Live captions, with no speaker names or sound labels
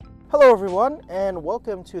Hello everyone and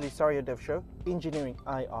welcome to the Sario Dev Show, Engineering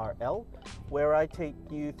IRL, where I take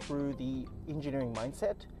you through the engineering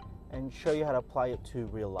mindset and show you how to apply it to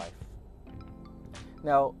real life.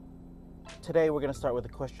 Now, today we're going to start with a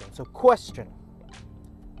question. So question.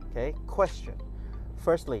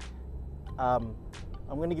 Firstly, I'm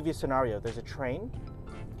going to give you a scenario. There's a train.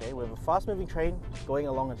 Okay, we have a fast-moving train going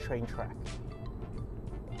along a train track.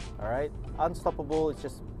 All right, unstoppable. It's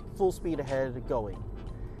just full speed ahead, going.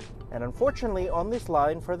 And unfortunately, on this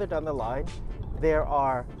line, further down the line, there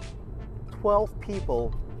are 12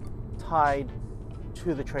 people tied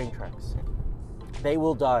to the train tracks. They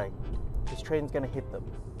will die. This train's going to hit them.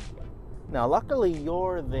 Now, luckily,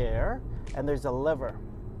 you're there, and there's a lever,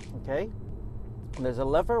 okay? And there's a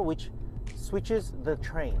lever which switches the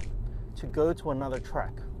train to go to another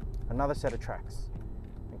track, another set of tracks,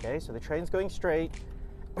 okay? So the train's going straight.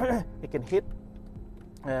 It can hit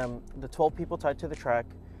the 12 people tied to the track.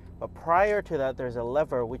 But prior to that, there's a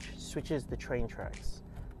lever which switches the train tracks.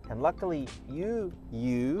 And luckily, you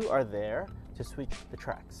are there to switch the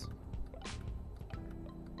tracks.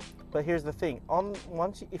 But here's the thing.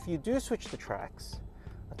 If you do switch the tracks,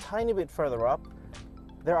 a tiny bit further up,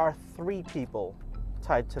 there are 3 people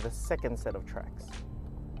tied to the second set of tracks.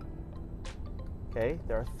 Okay?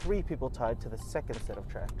 There are 3 people tied to the second set of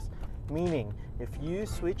tracks. Meaning, if you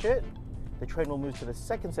switch it, the train will move to the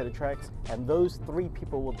second set of tracks, and those 3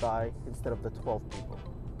 people will die instead of the 12 people.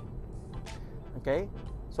 Okay?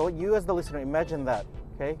 So you as the listener, imagine that.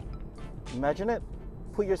 Okay? Imagine it.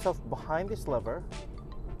 Put yourself behind this lever,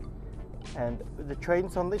 and the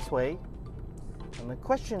train's on this way. And the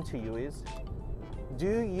question to you is,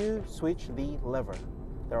 do you switch the lever?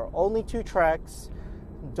 There are only 2 tracks.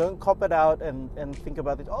 Don't cop it out and think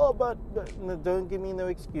about it. But don't give me no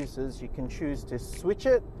excuses. You can choose to switch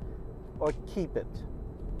it or keep it.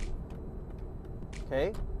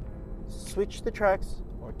 Okay? Switch the tracks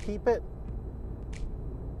or keep it.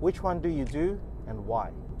 Which one do you do and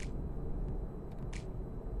why?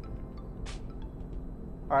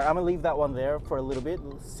 Alright, I'm gonna leave that one there for a little bit,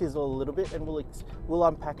 sizzle a little bit, and we'll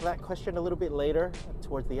unpack that question a little bit later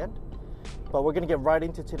towards the end. But we're gonna get right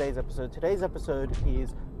into today's episode. Today's episode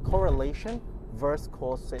is correlation versus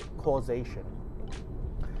causation.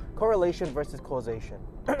 Correlation versus causation.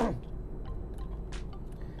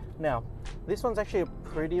 Now, this one's actually a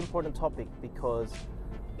pretty important topic because,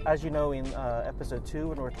 as you know, in episode 2,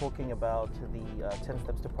 when we're talking about the 10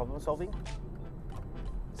 steps to problem solving,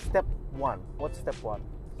 step 1. What's step 1?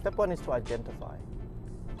 Step 1 is to identify.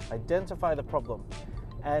 Identify the problem.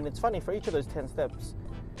 And it's funny, for each of those 10 steps,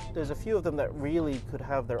 there's a few of them that really could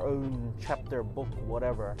have their own chapter, book,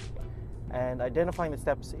 whatever. And identifying the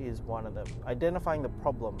steps is one of them. Identifying the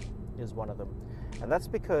problem is one of them. And that's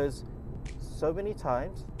because so many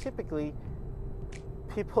times, typically,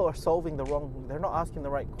 people are they're not asking the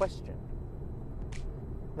right question.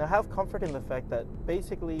 Now, have comfort in the fact that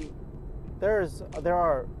basically there's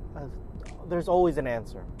always an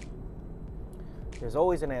answer. There's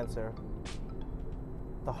always an answer.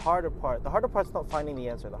 The harder part's not finding the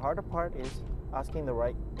answer. The harder part is asking the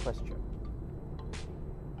right question.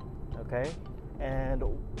 Okay? And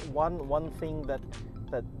one thing that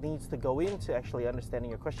needs to go into actually understanding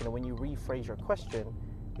your question, and when you rephrase your question,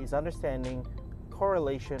 is understanding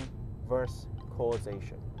correlation versus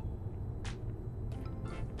causation.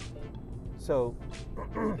 So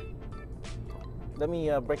let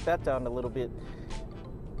me break that down a little bit.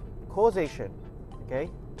 Causation, okay?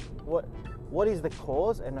 What is the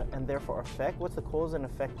cause and therefore effect? What's the cause and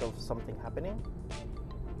effect of something happening?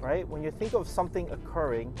 Right? When you think of something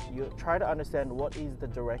occurring, you try to understand what is the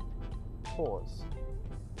direct cause.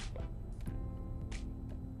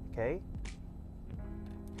 Okay?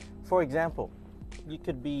 For example, you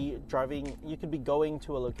could be going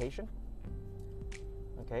to a location.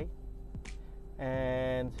 Okay?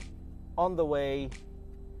 And on the way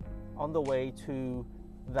to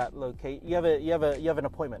that location, you have an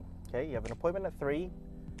appointment. Okay? You have an appointment at 3.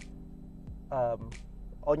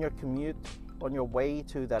 On your commute, on your way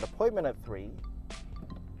to that appointment at 3,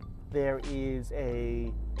 there is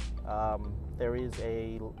a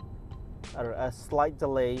slight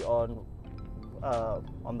delay on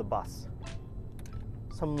the bus.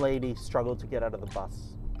 Some lady struggled to get out of the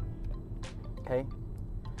bus. Okay,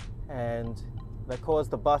 and that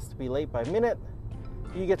caused the bus to be late by a minute.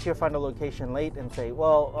 You get to your final location late and say,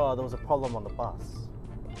 well, there was a problem on the bus.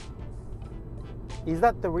 Is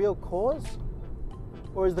that the real cause?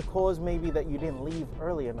 Or is the cause maybe that you didn't leave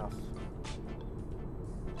early enough?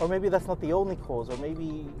 Or maybe that's not the only cause, or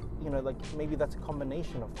maybe, maybe that's a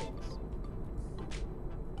combination of things.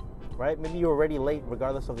 Right? Maybe you're already late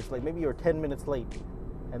regardless of this late. Maybe you're 10 minutes late.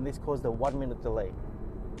 and this caused a 1 minute delay.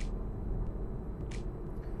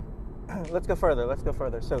 Let's go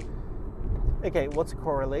further. So, okay, what's a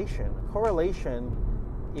correlation? A correlation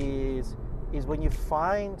is when you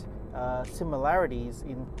find similarities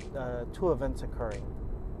in two events occurring.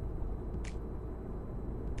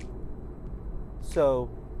 So,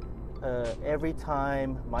 every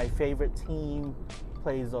time my favorite team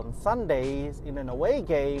plays on Sundays in an away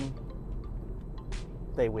game,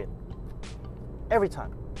 they win. Every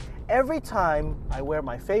time. Every time I wear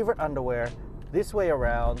my favorite underwear this way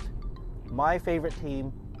around, my favorite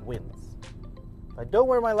team wins. If I don't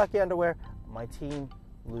wear my lucky underwear, my team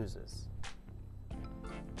loses.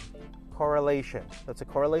 Correlation. That's a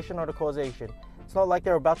correlation or a causation. It's not like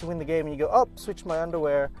they're about to win the game and you go, oh, switch my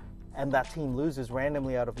underwear, and that team loses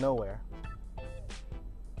randomly out of nowhere.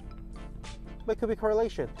 But it could be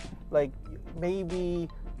correlation. Like maybe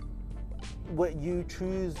what you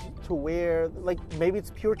choose to wear, like maybe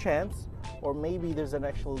it's pure chance, or maybe there's an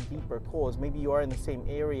actual deeper cause. Maybe you are in the same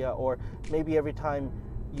area, or maybe every time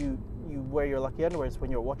you wear your lucky underwear is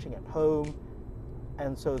when you're watching at home,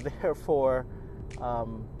 and so therefore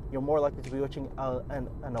you're more likely to be watching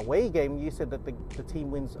an away game. You said that the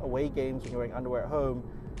team wins away games when you're wearing underwear at home.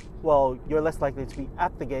 Well, you're less likely to be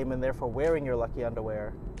at the game and therefore wearing your lucky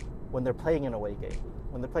underwear when they're playing an away game.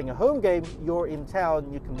 When they're playing a home game, you're in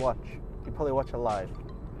town, you can watch. You probably watch it live.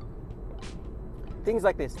 Things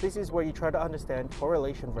like this. This is where you try to understand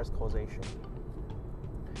correlation versus causation.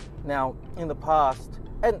 Now, in the past,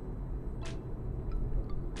 and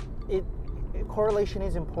correlation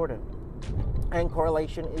is important. And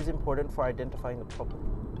correlation is important for identifying the problem.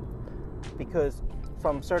 Because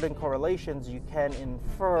from certain correlations, you can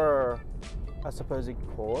infer a supposed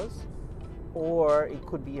cause, or it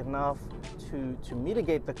could be enough to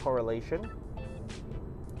mitigate the correlation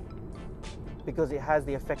because it has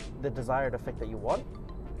the desired effect that you want,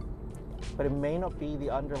 but it may not be the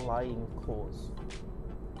underlying cause.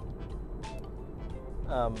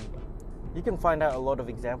 You can find out a lot of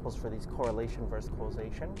examples for these correlation versus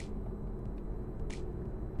causation,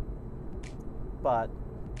 but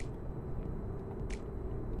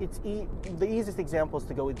the easiest example is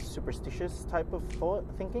to go with superstitious type of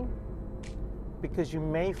thinking, because you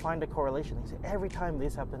may find a correlation. You say every time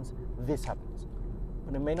this happens,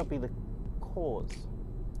 but it may not be the cause,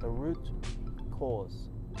 the root cause.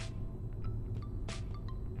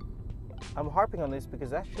 I'm harping on this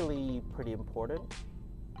because it's actually pretty important,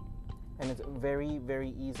 and it's very,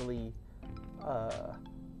 very easily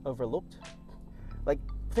overlooked. Like,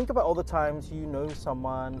 think about all the times you know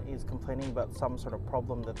someone is complaining about some sort of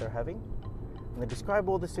problem that they're having, and they describe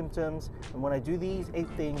all the symptoms, and when I do these 8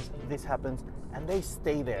 things, this happens, and they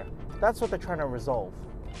stay there. That's what they're trying to resolve.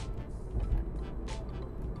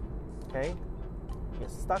 Okay? You're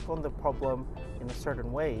stuck on the problem in a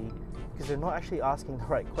certain way because they're not actually asking the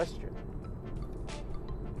right question.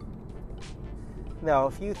 Now,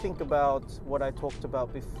 if you think about what I talked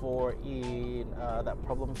about before in that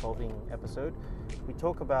problem-solving episode, we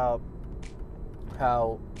talk about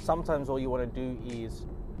how sometimes all you want to do is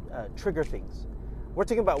trigger things. We're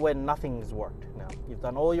talking about when nothing's worked. Now, you've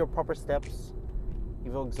done all your proper steps,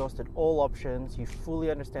 you've exhausted all options, you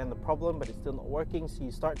fully understand the problem, but it's still not working, so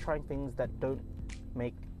you start trying things that don't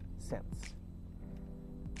make sense.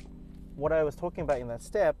 What I was talking about in that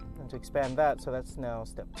step, and to expand that, so that's now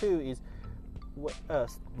step 2, is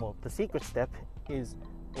the secret step is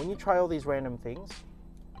when you try all these random things,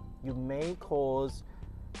 you may cause.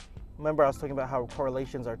 Remember, I was talking about how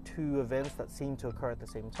correlations are 2 events that seem to occur at the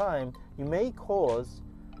same time. You may cause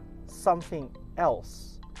something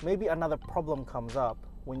else. Maybe another problem comes up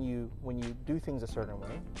when you do things a certain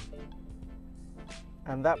way,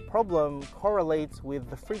 and that problem correlates with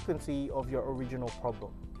the frequency of your original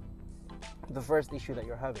problem, the first issue that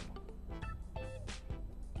you're having.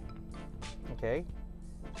 Okay?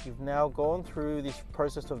 You've now gone through this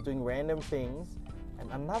process of doing random things,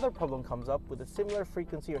 and another problem comes up with a similar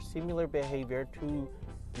frequency or similar behavior to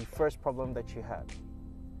the first problem that you had,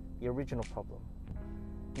 the original problem.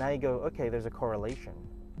 Now you go, okay, there's a correlation.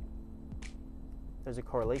 There's a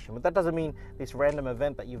correlation, but that doesn't mean this random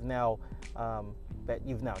event that you've now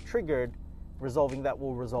triggered, resolving that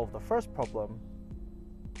will resolve the first problem.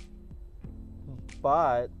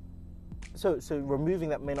 But so removing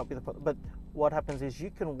that may not be the problem. But what happens is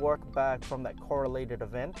you can work back from that correlated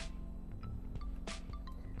event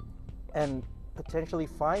and potentially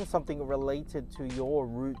find something related to your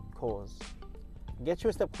root cause. Get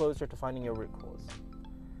you a step closer to finding your root cause.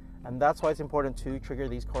 And that's why it's important to trigger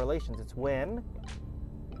these correlations. It's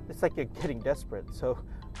like you're getting desperate. So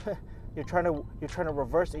you're trying to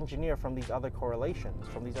reverse engineer from these other correlations,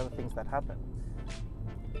 from these other things that happen.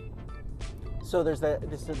 So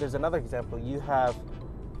there's another example. You have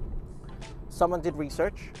someone did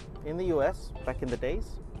research in the US back in the days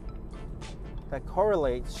that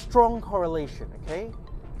correlates, strong correlation, okay,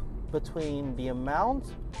 between the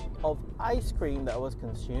amount of ice cream that was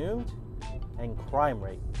consumed and crime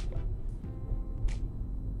rate.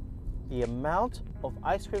 The amount of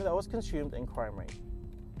ice cream that was consumed and crime rate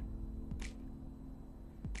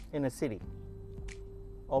in a city.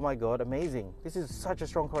 Oh my God, amazing. This is such a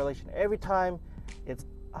strong correlation. Every time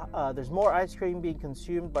there's more ice cream being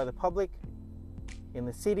consumed by the public in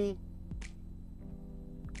the city,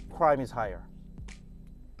 crime is higher.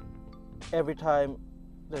 Every time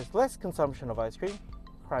there's less consumption of ice cream,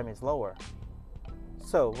 crime is lower.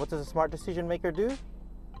 So what does a smart decision maker do?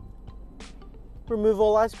 Remove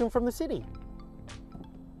all ice cream from the city.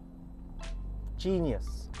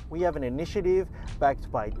 Genius. We have an initiative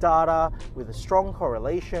backed by data with a strong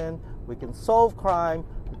correlation. We can solve crime.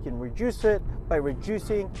 We can reduce it by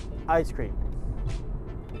reducing ice cream.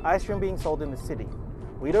 Ice cream being sold in the city.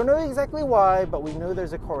 We don't know exactly why, but we know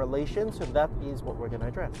there's a correlation, so that is what we're going to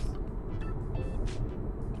address.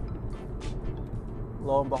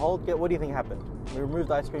 Lo and behold, what do you think happened? We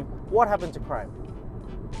removed ice cream. What happened to crime?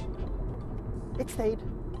 It stayed.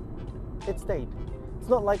 It stayed. It's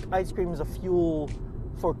not like ice cream is a fuel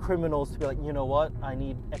for criminals to be like, you know what, I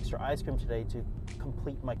need extra ice cream today to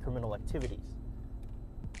complete my criminal activities.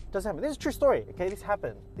 It doesn't happen. This is a true story, okay? This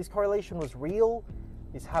happened. This correlation was real.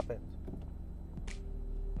 This happened.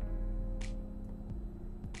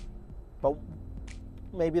 But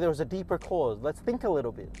maybe there was a deeper cause. Let's think a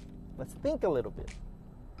little bit.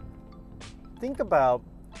 Think about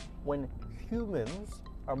when humans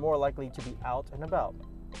are more likely to be out and about.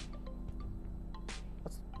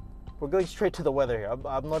 We're going straight to the weather here.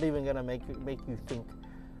 I'm not even going to make you think.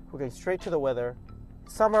 We're going straight to the weather.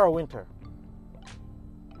 Summer or winter?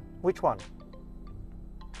 Which one?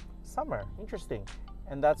 Summer. Interesting.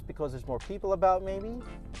 And that's because there's more people about, maybe?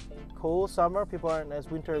 Cool. Summer. People aren't as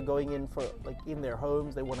winter going in for, like, in their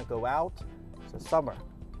homes. They want to go out. So summer.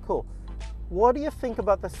 Cool. What do you think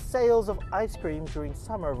about the sales of ice cream during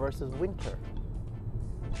summer versus winter?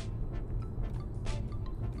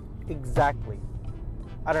 Exactly.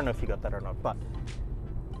 I don't know if you got that or not, but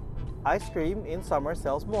ice cream in summer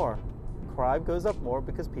sells more. Crime goes up more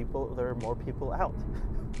because there are more people out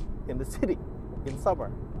in the city in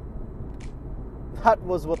summer. That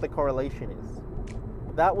was what the correlation is.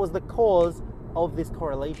 That was the cause of this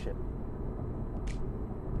correlation.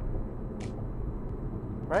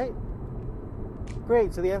 Right?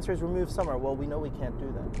 Great, so the answer is remove summer. Well, we know we can't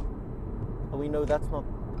do that. And we know that's not,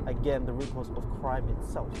 again, the root cause of crime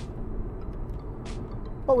itself.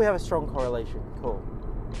 But we have a strong correlation. Cool.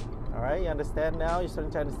 All right, you understand now? You're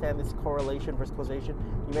starting to understand this correlation versus causation.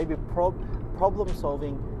 You may be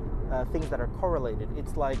problem-solving things that are correlated.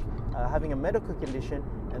 It's like having a medical condition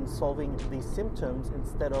and solving the symptoms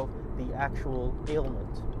instead of the actual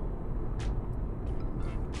ailment.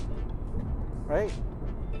 Right?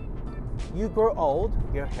 You grow old,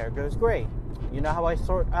 your hair goes gray. You know how I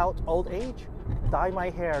sort out old age? Dye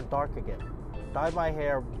my hair dark again. Dye my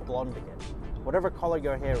hair blonde again. Whatever color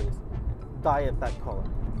your hair is, dye it that color.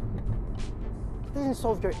 It doesn't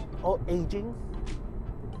solve your aging,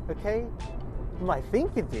 okay? You might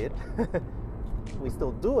think it did. We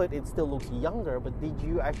still do it. It still looks younger, but did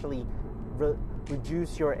you actually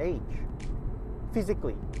reduce your age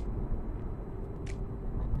physically?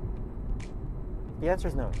 The answer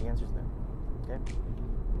is no. The answer is no.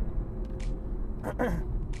 Okay.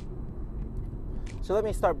 So let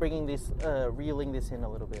me start bringing this, reeling this in a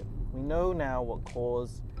little bit. We know now what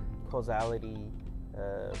causality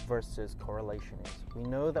versus correlation is. We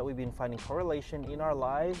know that we've been finding correlation in our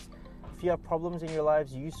lives. If you have problems in your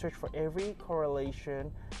lives, you search for every correlation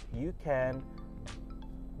you can,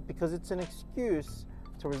 because it's an excuse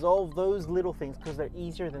to resolve those little things, because they're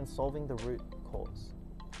easier than solving the root cause.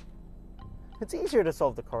 It's easier to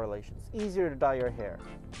solve the correlations. It's easier to dye your hair.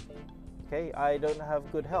 Okay, I don't have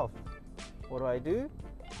good health. What do?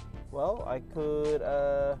 Well, I could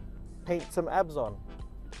paint some abs on.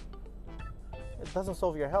 It doesn't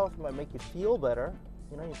solve your health. It might make you feel better.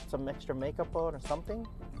 You know, you put some extra makeup on or something.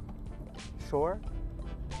 Sure.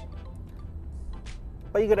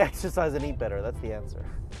 But you could exercise and eat better. That's the answer.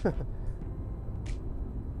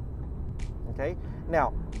 Okay?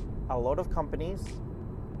 Now, a lot of companies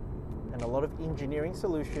and a lot of engineering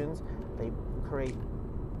solutions, they create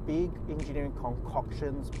big engineering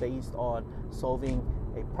concoctions based on solving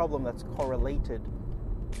a problem that's correlated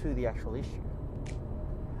to the actual issue.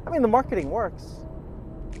 I mean, the marketing works.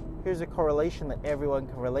 Here's a correlation that everyone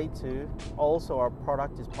can relate to. Also, our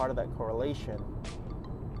product is part of that correlation.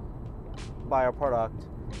 buy our product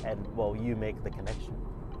and, well, you make the connection.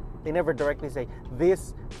 They never directly say,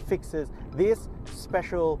 this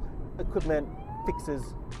special equipment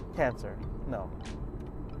fixes cancer. No.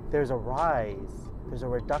 There's a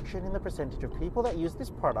reduction in the percentage of people that use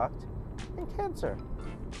this product in cancer.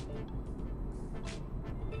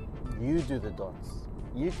 You do the dots.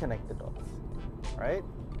 You connect the dots, right?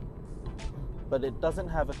 But it doesn't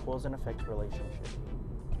have a cause and effect relationship.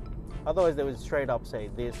 Otherwise, they would straight up say,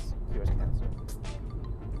 this cures cancer.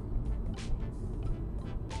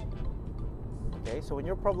 Okay, so when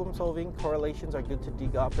you're problem solving, correlations are good to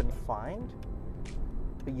dig up and find,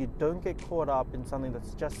 but you don't get caught up in something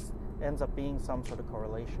that's just ends up being some sort of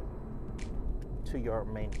correlation to your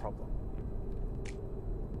main problem.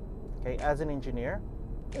 Okay, as an engineer,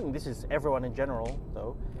 and this is everyone in general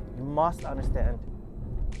though, you must understand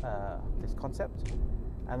this concept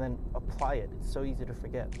and then apply it. It's so easy to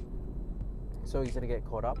forget, so easy to get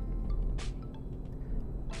caught up.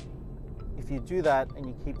 If you do that and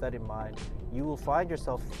you keep that in mind, you will find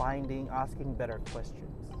yourself asking better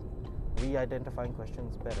questions, re-identifying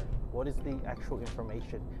questions better. What is the actual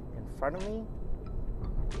information in front of me?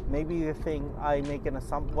 Maybe the thing I make an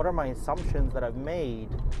assumption, what are my assumptions that I've made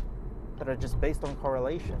that are just based on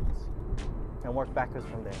correlations, and work backwards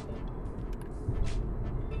from there.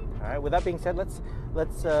 All right, with that being said,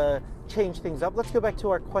 let's change things up. Let's go back to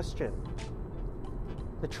our question.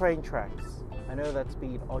 The train tracks. I know that's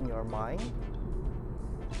been on your mind.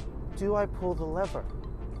 Do I pull the lever?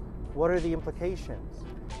 What are the implications?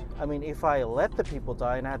 I mean, if I let the people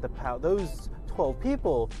die and I had the power, those 12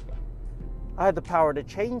 people, I had the power to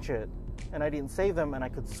change it, and I didn't save them, and I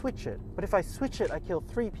could switch it. But if I switch it, I kill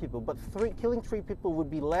 3 people. But killing 3 people would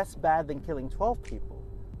be less bad than killing 12 people.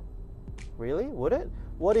 Really? Would it?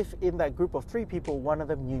 What if in that group of 3 people, one of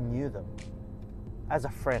them you knew them as a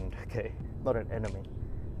friend, okay, not an enemy?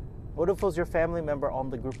 What if it was your family member on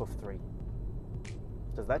the group of 3?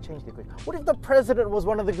 Does that change the equation? What if the president was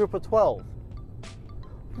one of the group of 12?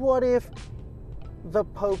 What if the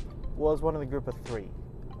Pope was one of the group of 3?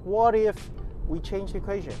 What if we change the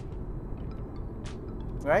equation?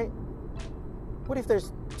 Right? What if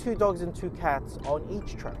there's 2 dogs and 2 cats on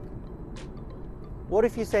each track? What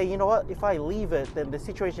if you say, you know what, if I leave it, then the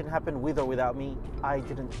situation happened with or without me, I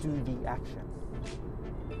didn't do the action.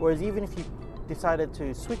 Whereas even if you decided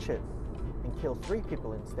to switch it and kill 3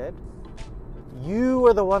 people instead, you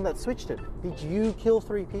were the one that switched it. Did you kill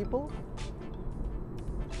 3 people?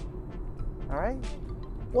 All right?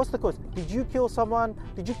 What's the cause? Did you kill someone?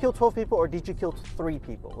 Did you kill 12 people, or did you kill 3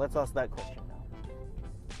 people? Let's ask that question now.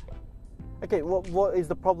 Okay, what is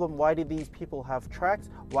the problem? Why did these people have tracks?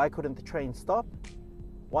 Why couldn't the train stop?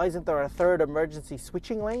 Why isn't there a 3rd emergency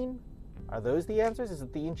switching lane? Are those the answers? Is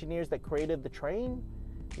it the engineers that created the train?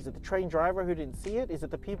 Is it the train driver who didn't see it? Is it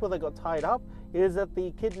the people that got tied up? Is it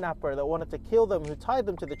the kidnapper that wanted to kill them who tied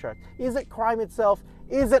them to the track? Is it crime itself?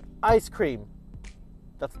 Is it ice cream?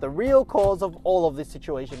 That's the real cause of all of this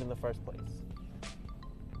situation in the first place.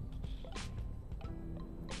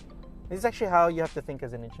 This is actually how you have to think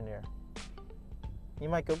as an engineer. You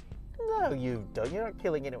might go, no, you don't. You're not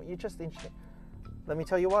killing anyone. You're just engineer. Let me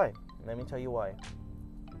tell you why.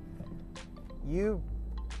 You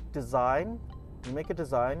make a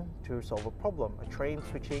design to solve a problem, a train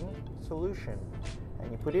switching solution,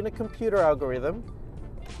 and you put in a computer algorithm.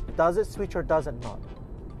 Does it switch or does it not?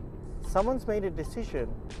 Someone's made a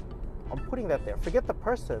decision on putting that there. Forget the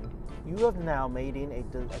person. You have now made in a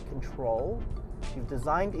control. You've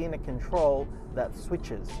designed in a control that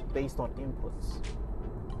switches based on inputs.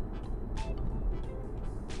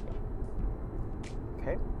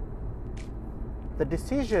 Okay? The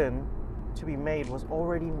decision to be made was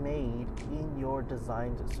already made in your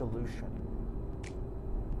designed solution.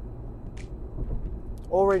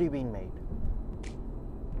 Already been made.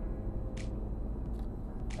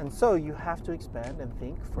 And so you have to expand and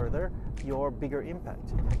think further your bigger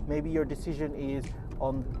impact. Maybe your decision is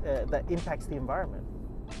on that impacts the environment.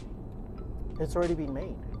 It's already been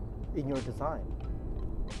made in your design.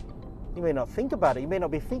 You may not think about it. You may not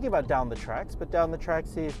be thinking about down the tracks, but down the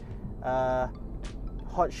tracks is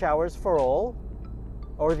hot showers for all,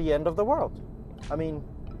 or the end of the world. I mean,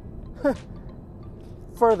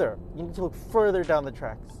 further. You need to look further down the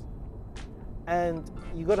tracks. And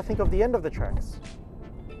you got to think of the end of the tracks.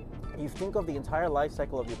 You think of the entire life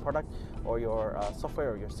cycle of your product or your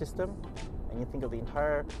software or your system, and you think of the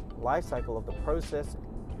entire life cycle of the process,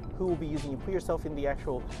 who will be using you. Put yourself in the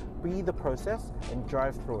actual, be the process and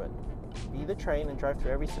drive through it. Be the train and drive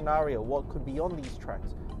through every scenario. What could be on these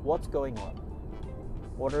tracks? What's going on?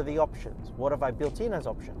 What are the options? What have I built in as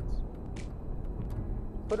options?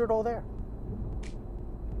 Put it all there.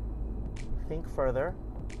 think further,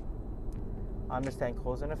 understand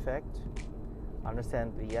cause and effect,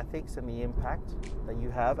 understand the ethics and the impact that you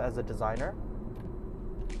have as a designer,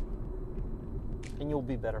 and you'll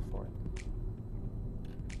be better for it.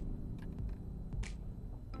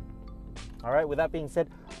 All right, with that being said,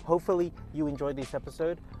 hopefully you enjoyed this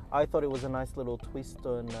episode. I thought it was a nice little twist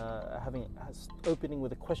on opening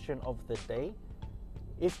with a question of the day.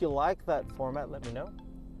 If you like that format, let me know.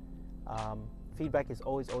 Feedback is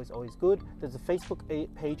always good. There's a Facebook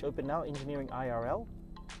page open now, Engineering IRL.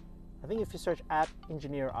 I think if you search at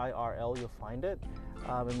Engineer IRL, you'll find it.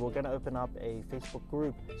 And we're going to open up a Facebook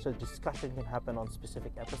group so discussion can happen on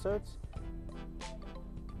specific episodes.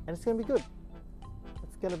 And it's going to be good.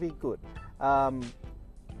 It's going to be good.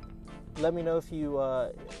 Let me know if you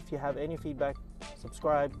have any feedback.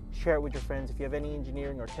 Subscribe, share it with your friends. If you have any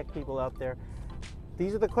engineering or tech people out there,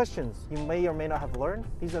 these are the questions you may or may not have learned.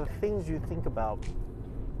 These are the things you think about,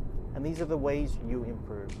 and these are the ways you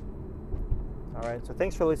improve. All right, so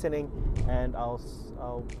thanks for listening, and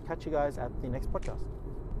I'll catch you guys at the next podcast.